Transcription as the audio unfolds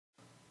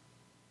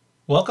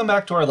Welcome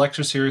back to our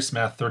lecture series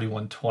Math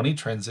 3120,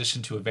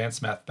 Transition to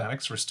Advanced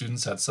Mathematics for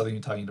students at Southern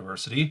Utah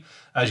University.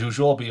 As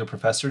usual, I'll be your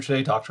professor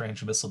today, Dr.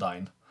 Andrew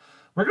Missildine.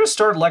 We're going to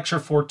start lecture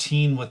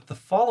 14 with the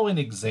following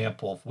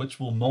example, which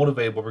will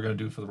motivate what we're going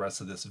to do for the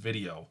rest of this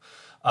video.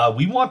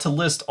 We want to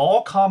list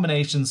all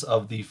combinations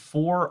of the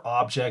four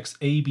objects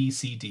A, B,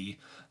 C, D,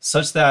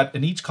 such that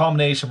in each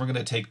combination we're going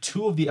to take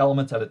two of the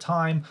elements at a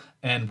time,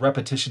 and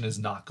repetition is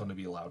not going to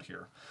be allowed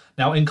here.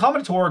 Now, in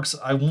combinatorics,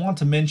 I want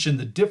to mention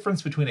the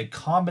difference between a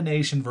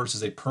combination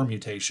versus a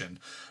permutation.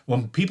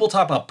 When people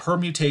talk about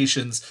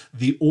permutations,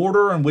 the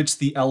order in which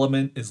the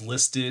element is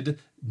listed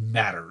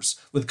matters.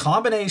 With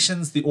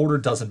combinations, the order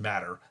doesn't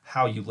matter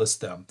how you list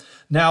them.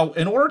 Now,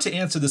 in order to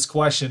answer this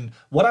question,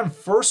 what I'm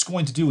first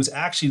going to do is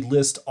actually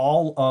list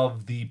all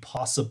of the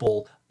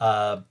possible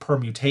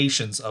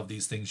permutations of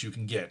these things you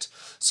can get.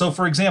 So,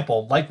 for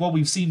example, like what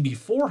we've seen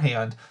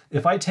beforehand,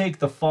 if I take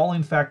the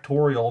following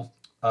factorial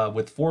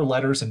with 4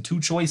 letters and 2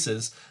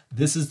 choices,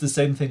 this is the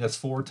same thing as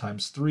 4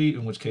 times 3,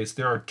 in which case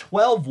there are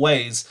 12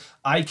 ways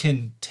I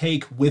can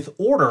take with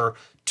order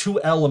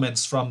 2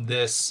 elements from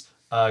this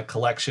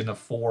collection of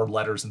 4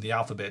 letters in the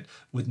alphabet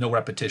with no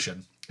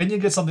repetition. And you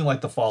get something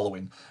like the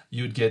following.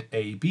 You would get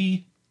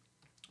AB,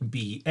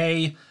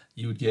 BA,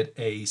 you would get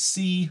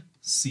AC,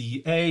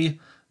 CA,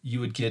 you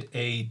would get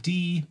AD,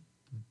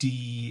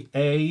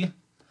 DA,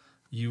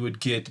 you would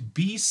get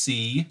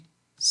BC,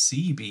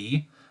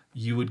 CB,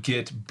 you would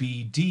get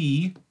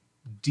BD,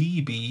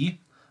 DB,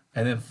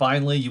 and then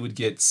finally you would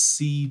get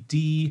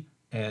CD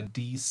and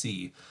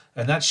DC.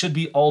 And that should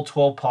be all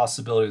 12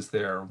 possibilities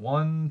there.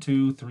 1,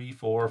 2, 3,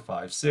 4,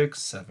 5,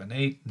 6, 7,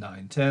 8,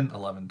 9, 10,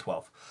 11,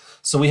 12.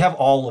 So we have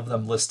all of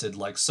them listed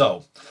like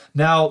so.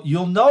 Now,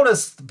 you'll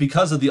notice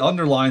because of the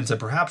underlines and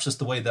perhaps just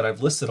the way that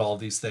I've listed all of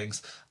these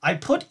things, I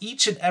put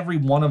each and every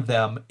one of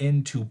them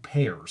into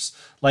pairs.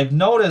 Like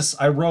notice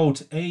I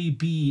wrote A,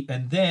 B,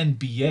 and then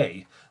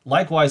BA.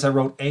 Likewise, I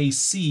wrote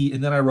AC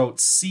and then I wrote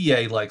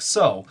CA like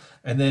so,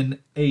 and then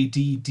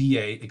AD,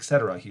 DA,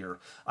 etc. here.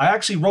 I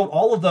actually wrote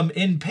all of them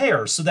in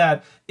pairs so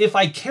that if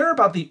I care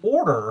about the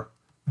order,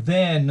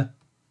 then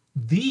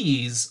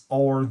these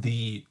are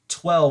the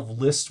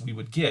 12 lists we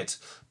would get.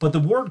 But the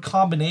word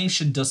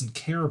combination doesn't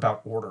care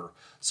about order.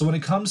 So when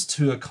it comes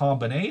to a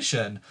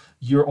combination,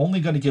 you're only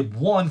going to get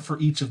one for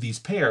each of these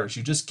pairs.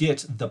 You just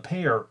get the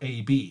pair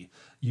AB.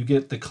 You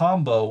get the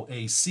combo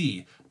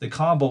AC, the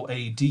combo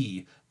AD,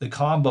 the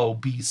combo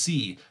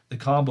BC, the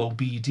combo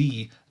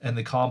BD, and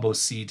the combo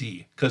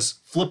CD. Because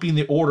flipping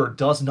the order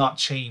does not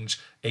change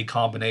a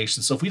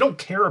combination. So if we don't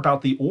care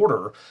about the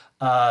order,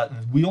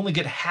 we only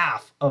get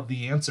half of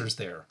the answers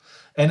there.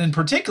 And in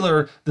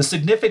particular, the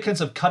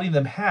significance of cutting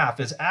them half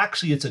is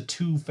actually it's a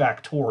 2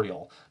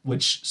 factorial,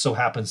 which so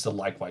happens to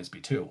likewise be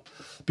 2.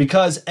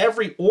 Because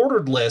every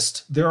ordered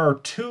list, there are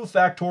 2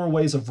 factorial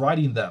ways of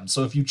writing them.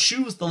 So if you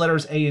choose the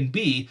letters A and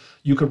B,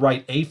 you could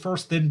write A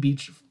first, then B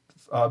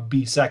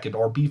second,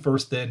 or B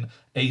first, then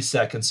A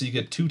second. So you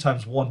get 2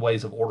 times 1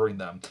 ways of ordering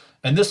them.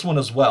 And this one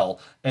as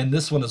well, and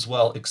this one as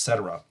well,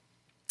 etc.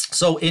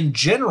 So in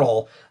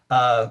general,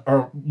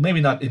 or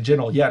maybe not in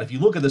general yet, if you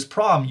look at this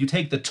problem, you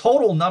take the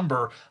total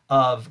number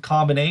of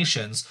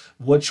combinations,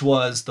 which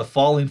was the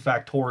following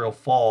factorial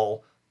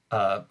fall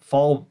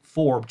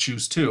 4,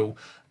 choose 2,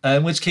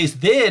 in which case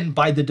then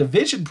by the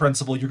division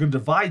principle, you're going to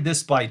divide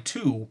this by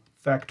 2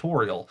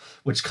 factorial,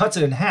 which cuts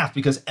it in half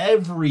because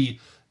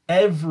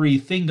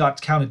everything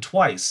got counted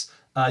twice.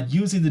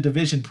 Using the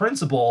division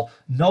principle,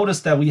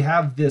 notice that we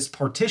have this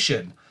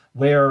partition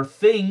where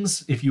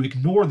things, if you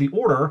ignore the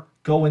order,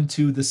 go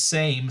into the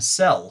same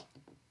cell.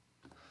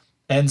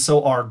 And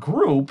so our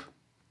group,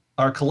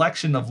 our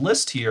collection of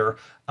lists here,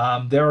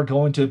 there are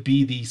going to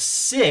be the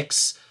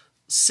six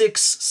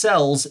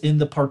cells in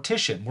the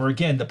partition, where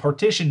again, the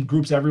partition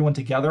groups everyone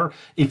together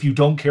if you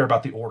don't care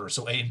about the order.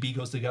 So A and B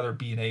goes together,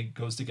 B and A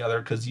goes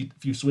together, because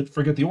if you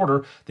forget the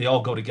order, they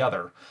all go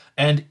together.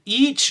 And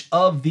each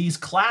of these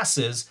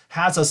classes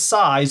has a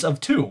size of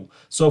 2.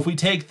 So if we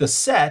take the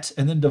set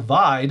and then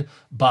divide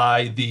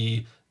by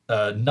the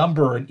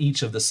number in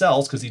each of the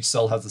cells, because each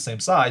cell has the same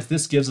size,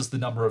 this gives us the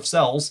number of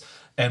cells,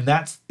 and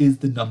that is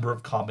the number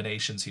of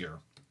combinations here.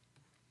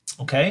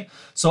 Okay,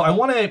 so I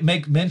want to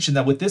make mention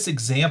that with this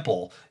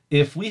example,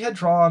 if we had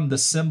drawn the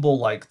symbol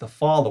like the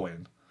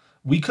following,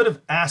 we could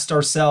have asked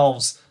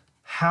ourselves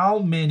how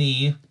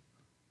many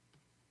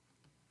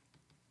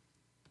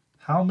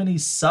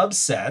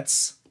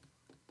subsets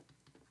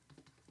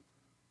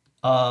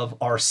of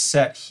our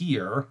set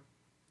here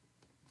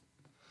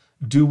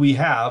do we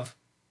have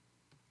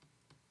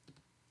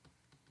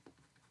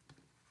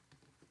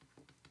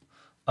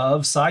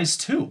of size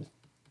 2?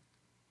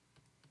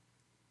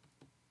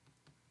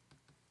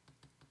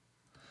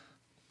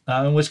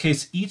 In which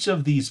case, each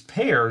of these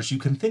pairs you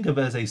can think of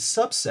as a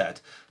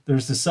subset.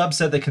 There's the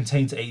subset that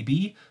contains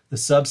AB, the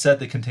subset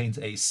that contains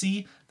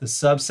AC, the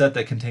subset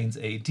that contains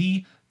AD,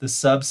 the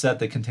subset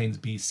that contains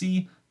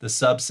BC, the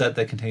subset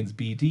that contains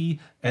BD,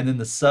 and then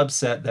the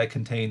subset that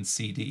contains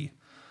CD.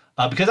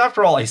 Because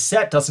after all, a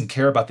set doesn't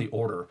care about the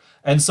order.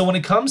 And so when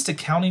it comes to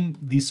counting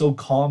these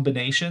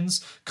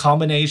combinations,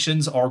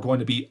 combinations are going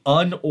to be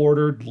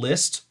unordered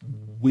list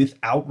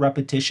without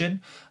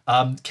repetition.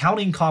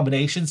 Counting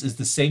combinations is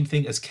the same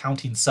thing as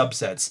counting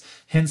subsets,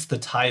 hence the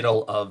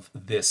title of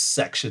this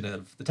section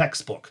of the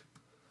textbook.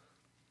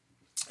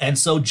 And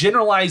so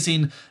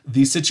generalizing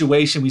the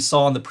situation we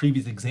saw in the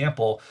previous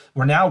example,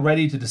 we're now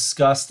ready to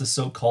discuss the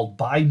so-called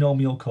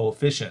binomial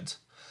coefficient.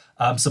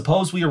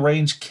 Suppose we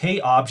arrange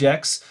k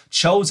objects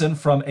chosen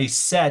from a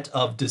set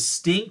of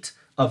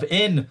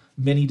n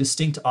many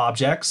distinct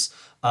objects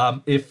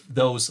if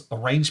those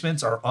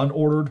arrangements are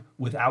unordered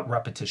without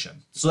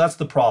repetition. So that's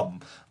the problem.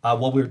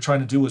 What we're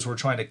trying to do is we're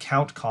trying to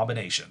count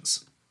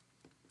combinations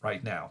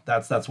right now.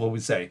 That's what we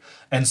say.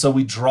 And so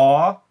we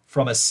draw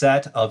from a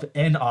set of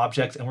n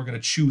objects, and we're going to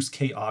choose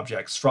k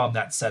objects from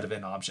that set of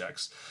n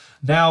objects.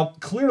 Now,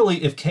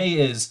 clearly, if k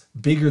is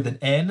bigger than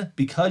n,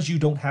 because you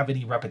don't have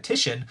any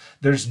repetition,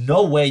 there's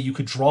no way you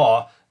could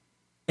draw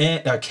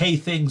k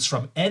things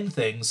from n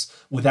things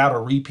without a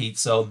repeat,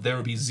 so there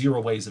would be 0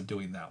 ways of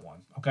doing that one,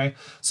 okay?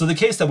 So the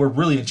case that we're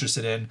really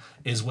interested in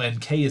is when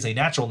k is a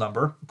natural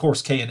number. Of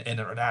course, k and n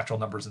are natural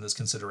numbers in this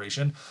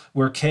consideration,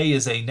 where k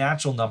is a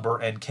natural number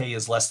and k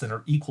is less than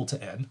or equal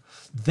to n.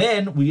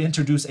 Then we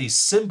introduce a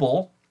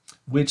symbol,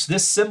 which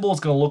this symbol is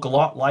going to look a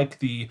lot like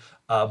the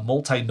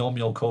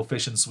multinomial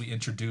coefficients we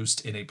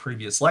introduced in a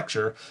previous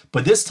lecture,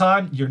 but this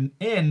time your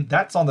n,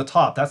 that's on the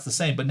top, that's the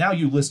same, but now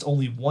you list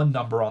only one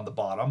number on the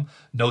bottom,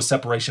 no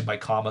separation by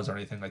commas or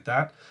anything like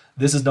that.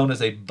 This is known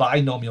as a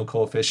binomial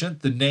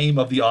coefficient. The name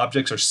of the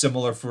objects are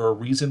similar for a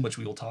reason, which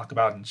we will talk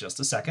about in just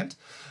a second.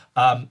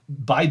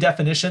 By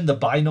definition, the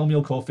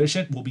binomial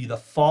coefficient will be the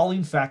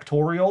falling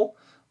factorial,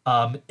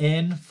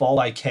 n followed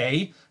by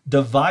k,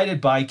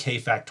 divided by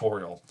k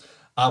factorial.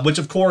 Which,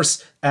 of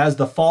course, as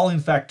the falling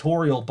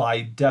factorial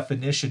by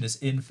definition is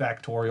n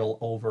factorial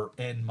over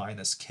n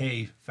minus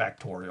k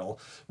factorial.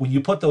 When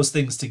you put those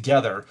things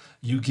together,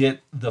 you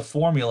get the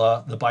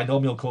formula, the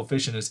binomial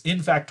coefficient is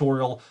n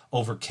factorial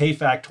over k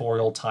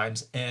factorial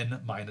times n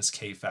minus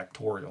k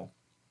factorial.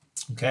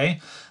 Okay,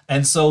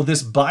 and so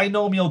this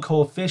binomial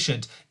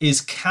coefficient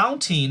is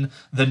counting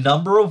the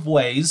number of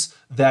ways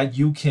that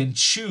you can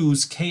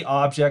choose k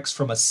objects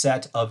from a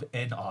set of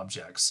n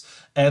objects.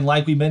 And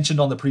like we mentioned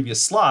on the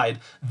previous slide,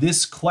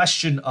 this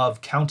question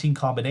of counting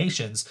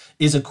combinations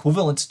is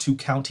equivalent to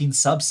counting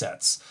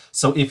subsets.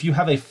 So if you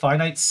have a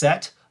finite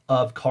set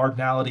of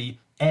cardinality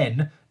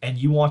n, and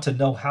you want to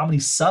know how many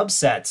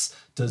subsets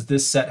does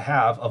this set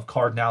have of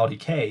cardinality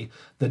k,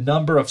 the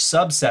number of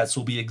subsets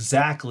will be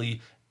exactly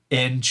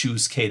n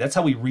choose k. That's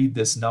how we read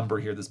this number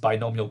here, this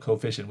binomial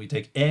coefficient. We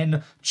take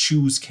n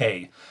choose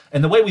k.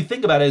 And the way we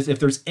think about it is if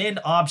there's n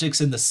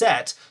objects in the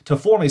set, to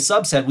form a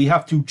subset, we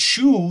have to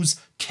choose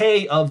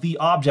k of the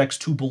objects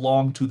to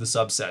belong to the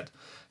subset.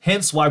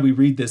 Hence why we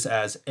read this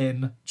as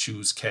n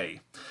choose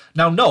k.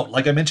 Now note,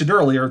 like I mentioned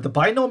earlier, the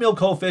binomial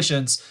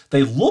coefficients,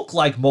 they look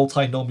like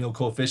multinomial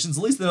coefficients,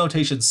 at least the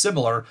notation's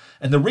similar,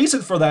 and the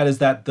reason for that is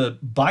that the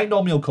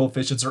binomial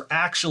coefficients are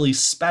actually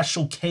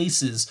special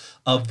cases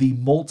of the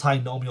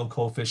multinomial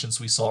coefficients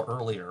we saw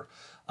earlier.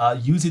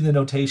 Using the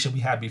notation we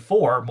had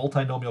before,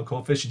 multinomial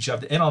coefficients, you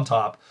have the n on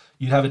top,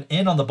 you have an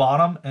n on the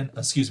bottom, and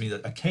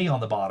a k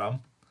on the bottom,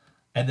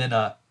 and then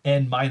a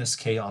n minus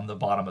k on the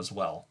bottom as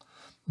well.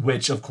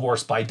 Which, of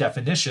course, by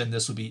definition,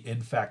 this would be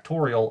n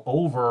factorial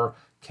over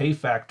k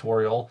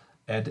factorial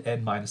and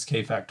n minus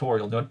k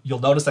factorial. You'll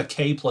notice that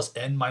k plus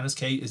n minus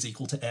k is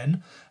equal to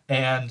n,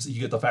 and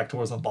you get the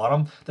factorials on the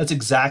bottom. That's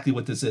exactly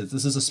what this is.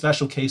 This is a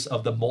special case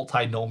of the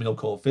multinomial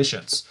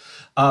coefficients.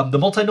 The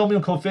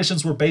multinomial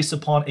coefficients were based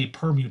upon a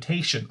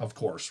permutation, of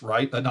course,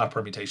 right? Not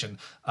permutation,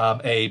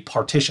 a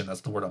partition,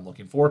 that's the word I'm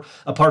looking for.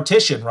 A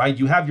partition, right?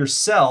 You have your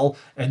cell,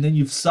 and then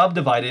you've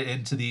subdivided it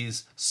into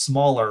these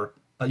smaller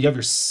you have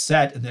your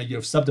set, and then you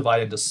have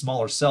subdivided into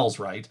smaller cells,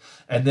 right?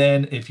 And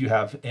then if you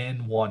have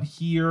n1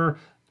 here,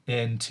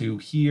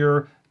 n2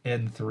 here,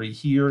 n3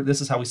 here,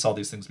 this is how we saw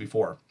these things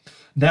before.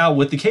 Now,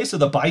 with the case of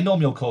the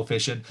binomial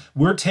coefficient,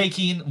 we're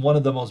taking one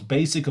of the most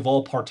basic of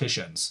all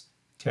partitions,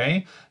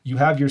 okay? You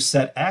have your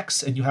set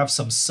X, and you have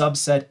some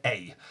subset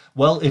A.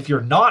 Well, if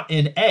you're not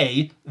in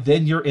A,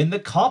 then you're in the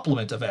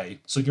complement of A.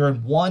 So you're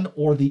in one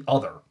or the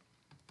other.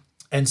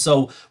 And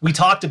so we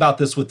talked about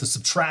this with the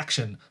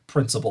subtraction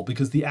principle,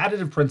 because the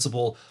additive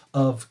principle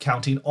of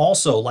counting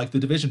also, like the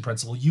division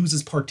principle,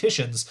 uses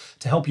partitions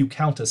to help you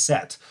count a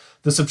set.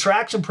 The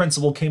subtraction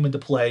principle came into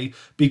play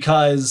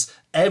because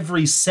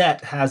every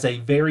set has a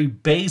very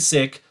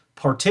basic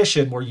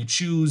partition where you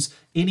choose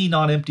any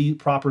non-empty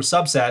proper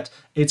subset,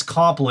 its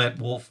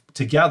complement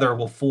together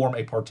will form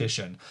a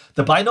partition.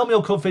 The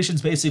binomial coefficient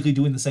is basically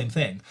doing the same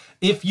thing.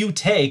 If you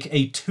take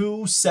a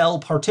 2-cell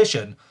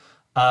partition,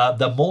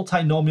 the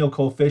multinomial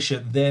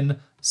coefficient then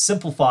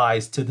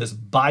simplifies to this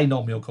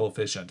binomial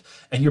coefficient.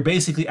 And you're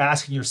basically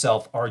asking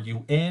yourself, are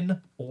you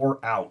in or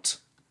out?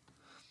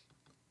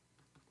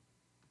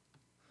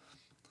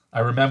 I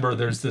remember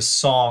there's this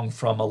song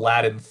from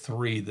Aladdin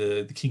 3,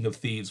 the King of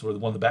Thieves, where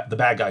one of the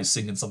bad guys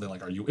singing something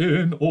like, "Are you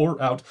in or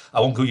out?"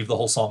 I won't give you the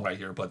whole song right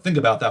here, but think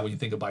about that when you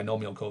think of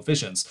binomial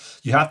coefficients.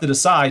 You have to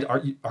decide,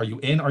 are you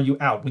in, are you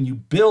out? When you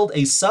build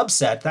a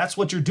subset, that's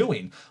what you're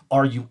doing.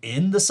 Are you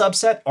in the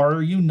subset, or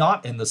are you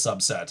not in the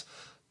subset?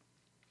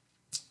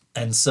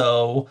 And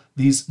so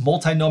these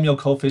multinomial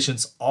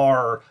coefficients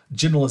are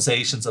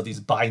generalizations of these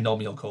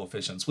binomial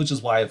coefficients, which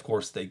is why, of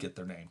course, they get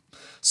their name.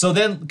 So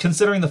then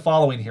considering the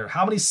following here,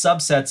 how many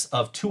subsets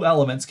of 2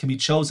 elements can be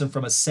chosen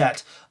from a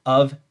set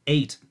of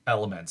 8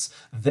 elements?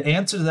 The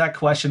answer to that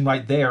question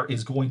right there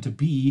is going to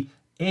be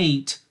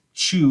 8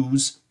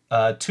 choose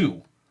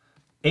 2.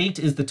 8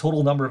 is the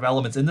total number of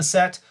elements in the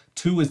set.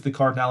 2 is the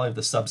cardinality of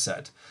the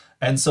subset.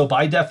 And so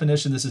by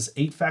definition, this is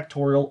 8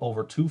 factorial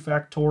over 2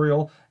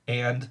 factorial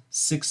and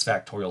 6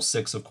 factorial.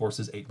 6, of course,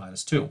 is 8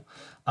 minus 2.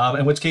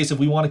 In which case, if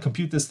we want to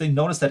compute this thing,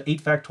 notice that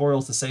 8 factorial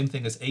is the same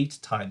thing as 8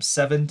 times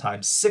 7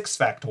 times 6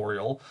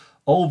 factorial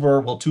over,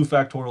 well, 2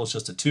 factorial is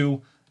just a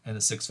 2 and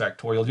a 6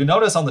 factorial. You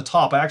notice on the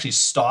top, I actually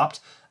stopped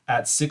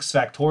at 6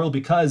 factorial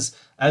because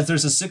as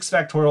there's a 6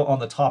 factorial on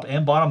the top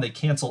and bottom, they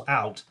cancel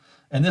out.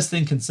 And this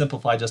thing can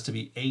simplify just to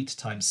be 8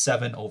 times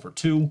 7 over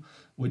 2,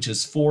 which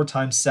is 4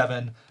 times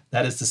 7.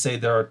 That is to say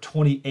there are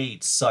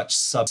 28 such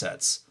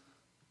subsets.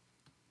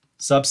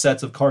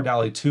 Subsets of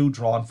cardinality 2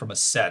 drawn from a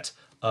set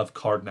of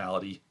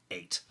cardinality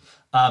 8.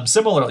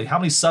 Similarly, how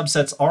many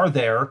subsets are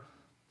there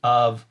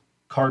of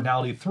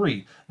cardinality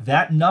 3?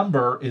 That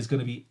number is going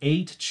to be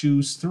 8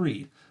 choose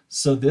 3.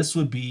 So this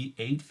would be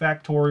 8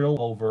 factorial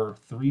over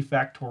 3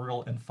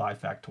 factorial and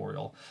 5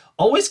 factorial.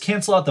 Always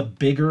cancel out the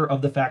bigger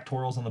of the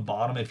factorials on the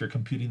bottom if you're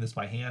computing this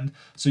by hand.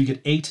 So you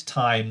get 8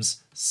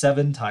 times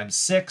 7 times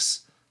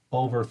 6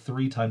 over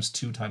 3 times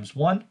 2 times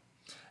 1.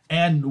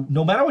 And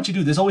no matter what you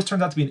do, this always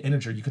turns out to be an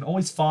integer. You can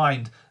always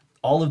find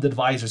all of the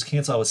divisors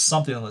cancel out with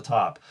something on the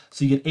top.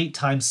 So you get 8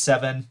 times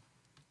 7,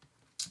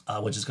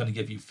 which is going to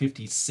give you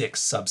 56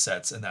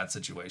 subsets in that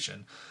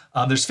situation.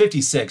 There's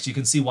 56. You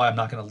can see why I'm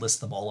not going to list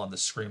them all on the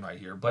screen right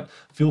here, but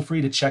feel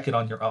free to check it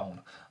on your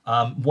own.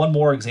 One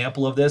more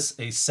example of this,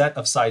 a set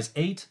of size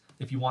 8.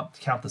 If you want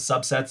to count the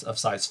subsets of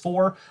size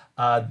 4,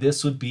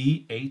 this would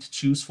be 8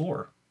 choose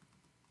 4.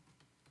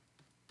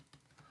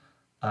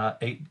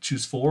 8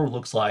 choose 4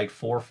 looks like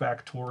 4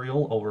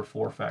 factorial over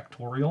 4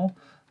 factorial.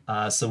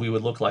 So we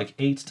would look like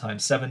 8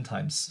 times 7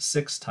 times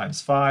 6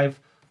 times 5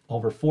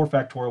 over 4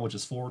 factorial, which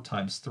is 4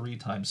 times 3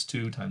 times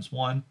 2 times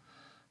 1.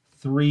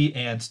 3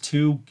 and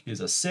 2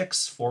 is a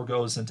 6. 4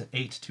 goes into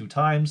 8 2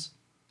 times.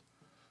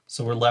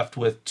 So we're left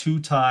with 2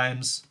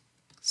 times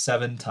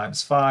 7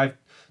 times 5.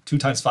 2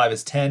 times 5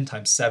 is 10,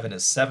 times 7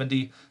 is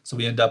 70. So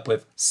we end up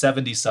with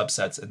 70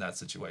 subsets in that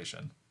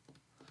situation.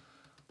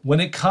 When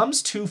it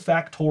comes to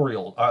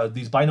factorial,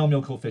 these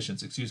binomial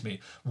coefficients,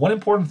 one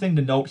important thing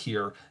to note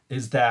here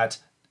is that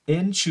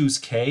n choose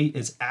k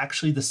is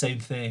actually the same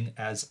thing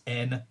as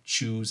n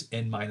choose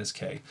n minus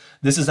k.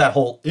 This is that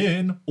whole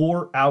in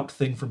or out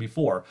thing from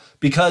before.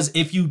 Because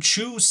if you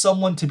choose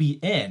someone to be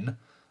in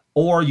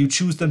or you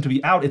choose them to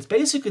be out, it's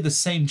basically the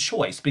same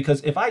choice.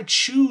 Because if I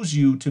choose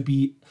you to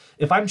be,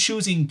 if I'm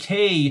choosing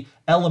k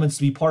elements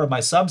to be part of my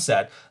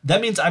subset,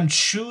 that means I'm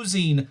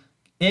choosing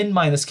n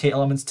minus k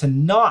elements to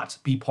not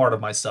be part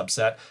of my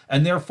subset.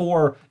 And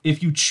therefore,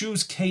 if you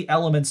choose k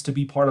elements to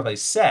be part of a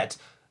set,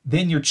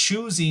 then you're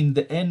choosing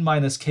the n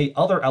minus k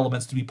other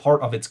elements to be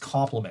part of its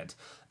complement.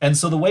 And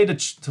so the way to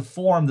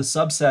form the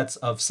subsets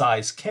of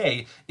size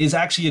k is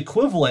actually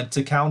equivalent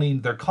to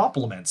counting their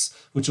complements,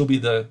 which will be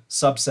the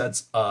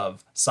subsets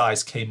of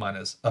size k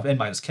minus, of n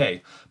minus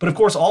k. But of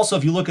course, also,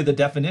 if you look at the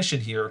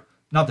definition here,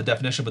 not the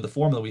definition, but the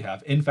formula we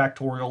have, n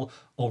factorial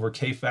over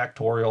k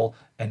factorial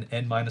and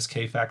n minus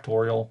k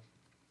factorial.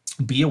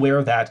 Be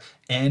aware that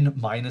n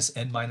minus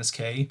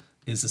k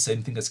is the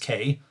same thing as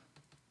k.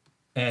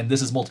 And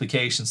this is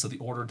multiplication, so the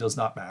order does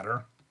not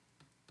matter.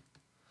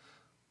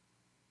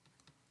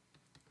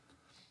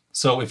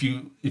 So if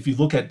you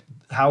look at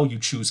how you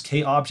choose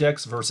k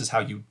objects versus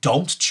how you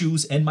don't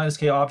choose n minus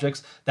k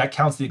objects, that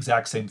counts the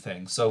exact same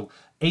thing. So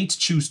 8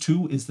 choose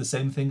 2 is the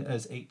same thing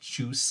as 8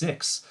 choose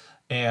 6.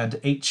 And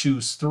 8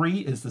 choose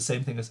 3 is the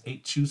same thing as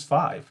 8 choose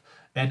 5.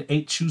 And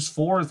 8 choose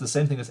 4 is the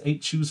same thing as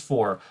 8 choose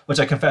 4, which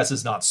I confess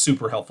is not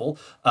super helpful.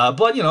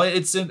 But, you know,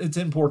 it's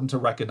important to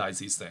recognize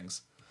these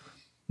things.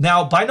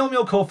 Now,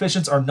 binomial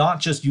coefficients are not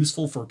just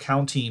useful for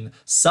counting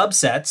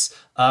subsets.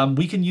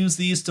 We can use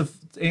these to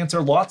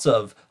answer lots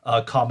of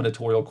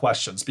combinatorial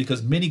questions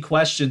because many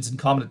questions in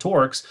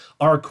combinatorics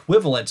are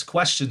equivalent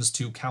questions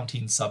to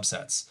counting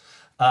subsets.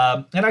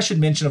 And I should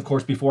mention, of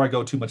course, before I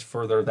go too much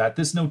further, that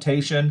this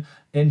notation,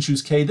 n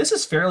choose k, this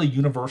is fairly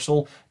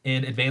universal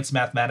in advanced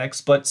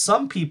mathematics, but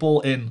some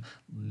people in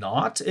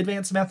not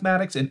advanced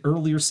mathematics in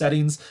earlier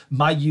settings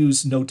might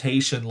use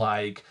notation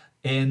like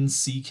n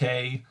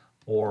ck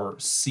or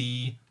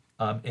c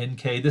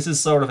nk. This is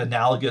sort of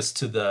analogous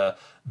to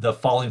the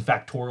following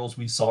factorials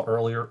we saw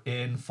earlier.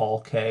 N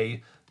fall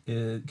k,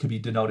 it could be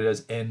denoted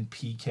as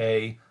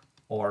npk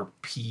or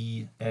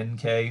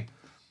pnk.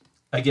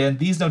 Again,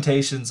 these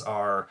notations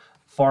are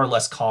far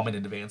less common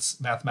in advanced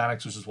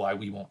mathematics, which is why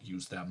we won't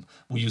use them.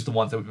 We'll use the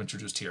ones that we've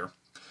introduced here.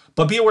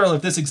 But be aware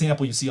of this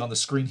example you see on the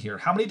screen here.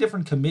 How many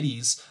different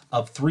committees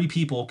of 3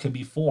 people can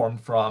be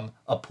formed from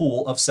a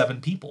pool of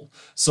 7 people?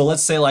 So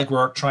let's say like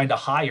we're trying to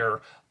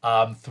hire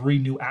 3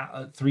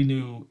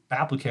 new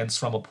applicants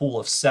from a pool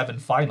of 7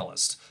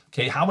 finalists.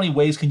 Okay, how many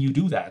ways can you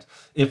do that?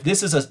 If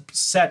this is a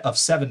set of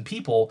 7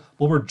 people,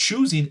 what we're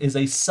choosing is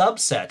a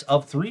subset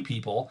of 3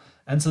 people.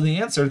 And so the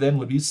answer then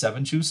would be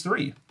 7 choose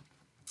 3,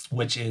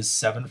 which is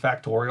 7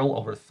 factorial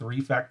over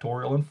 3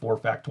 factorial and 4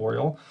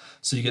 factorial.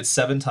 So you get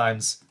 7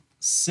 times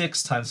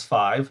 6 times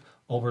 5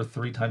 over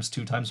 3 times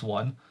 2 times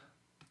 1.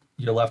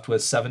 You're left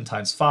with 7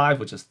 times 5,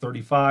 which is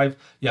 35.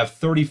 You have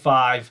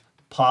 35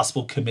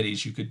 possible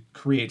committees you could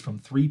create from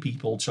 3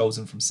 people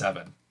chosen from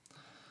 7.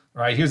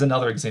 All right, here's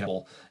another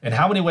example. In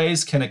how many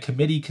ways can a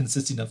committee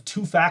consisting of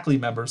 2 faculty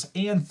members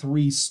and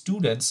 3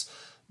 students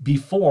be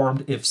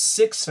formed if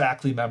 6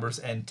 faculty members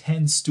and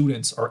 10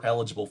 students are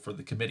eligible for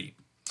the committee?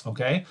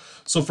 Okay,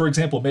 so for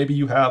example, maybe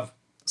you have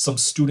some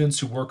students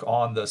who work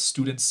on the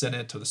student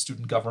senate or the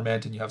student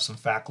government, and you have some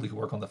faculty who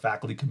work on the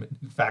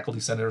faculty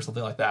senate or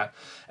something like that,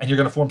 and you're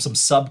going to form some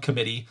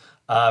subcommittee.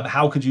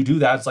 How could you do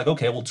that? It's like,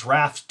 okay, we'll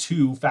draft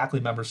 2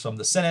 faculty members from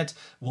the senate,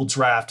 we'll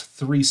draft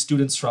 3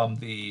 students from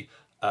the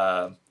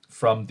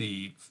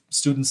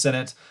student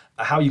senate.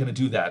 How are you going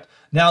to do that?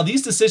 Now,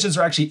 these decisions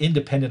are actually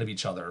independent of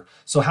each other.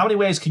 So how many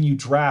ways can you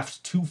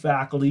draft 2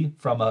 faculty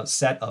from a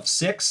set of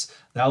 6?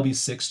 That'll be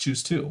 6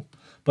 choose 2.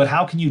 But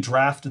how can you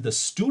draft the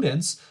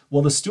students?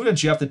 Well, the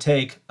students, you have to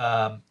take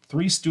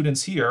 3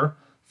 students here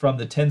from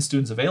the 10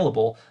 students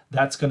available.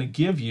 That's going to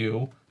give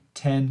you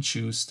 10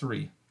 choose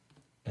 3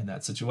 in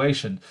that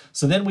situation.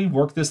 So then we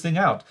work this thing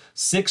out.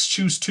 6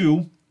 choose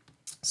 2,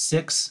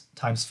 6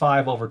 times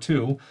 5 over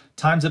 2,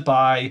 times it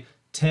by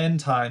 10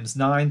 times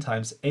 9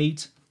 times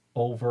 8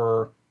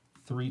 over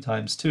 3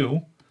 times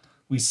 2.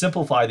 We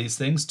simplify these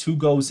things. 2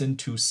 goes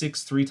into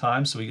 6 3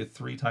 times, so we get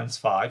 3 times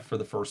 5 for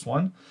the first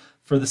one.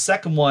 For the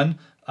second one,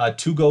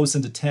 2 goes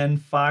into 10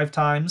 5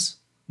 times.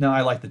 No,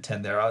 I like the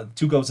 10 there.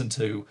 2 goes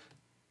into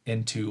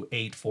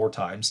 8 4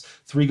 times.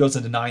 3 goes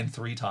into 9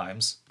 3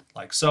 times,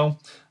 like so.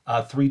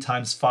 3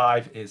 times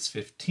 5 is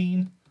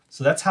 15.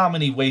 So that's how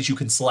many ways you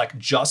can select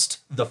just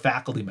the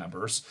faculty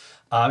members.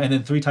 And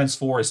then 3 times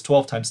 4 is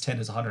 12 times 10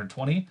 is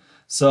 120.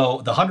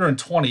 So the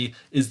 120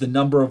 is the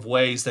number of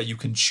ways that you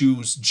can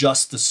choose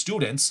just the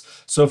students.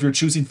 So if you're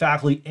choosing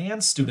faculty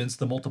and students,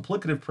 the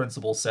multiplicative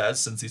principle says,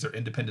 since these are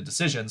independent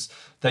decisions,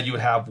 that you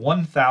would have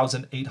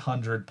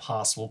 1,800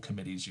 possible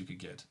committees you could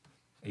get.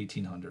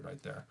 1,800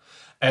 right there.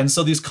 And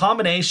so these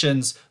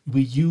combinations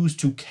we use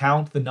to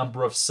count the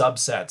number of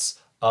subsets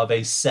of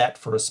a set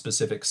for a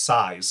specific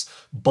size.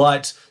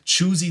 But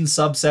choosing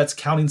subsets,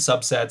 counting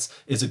subsets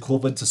is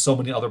equivalent to so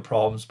many other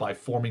problems by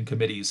forming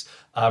committees.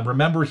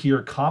 Remember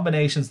here,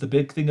 combinations, the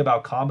big thing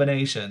about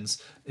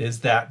combinations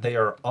is that they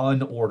are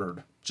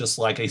unordered, just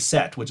like a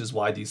set, which is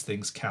why these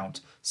things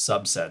count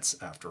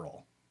subsets after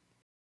all.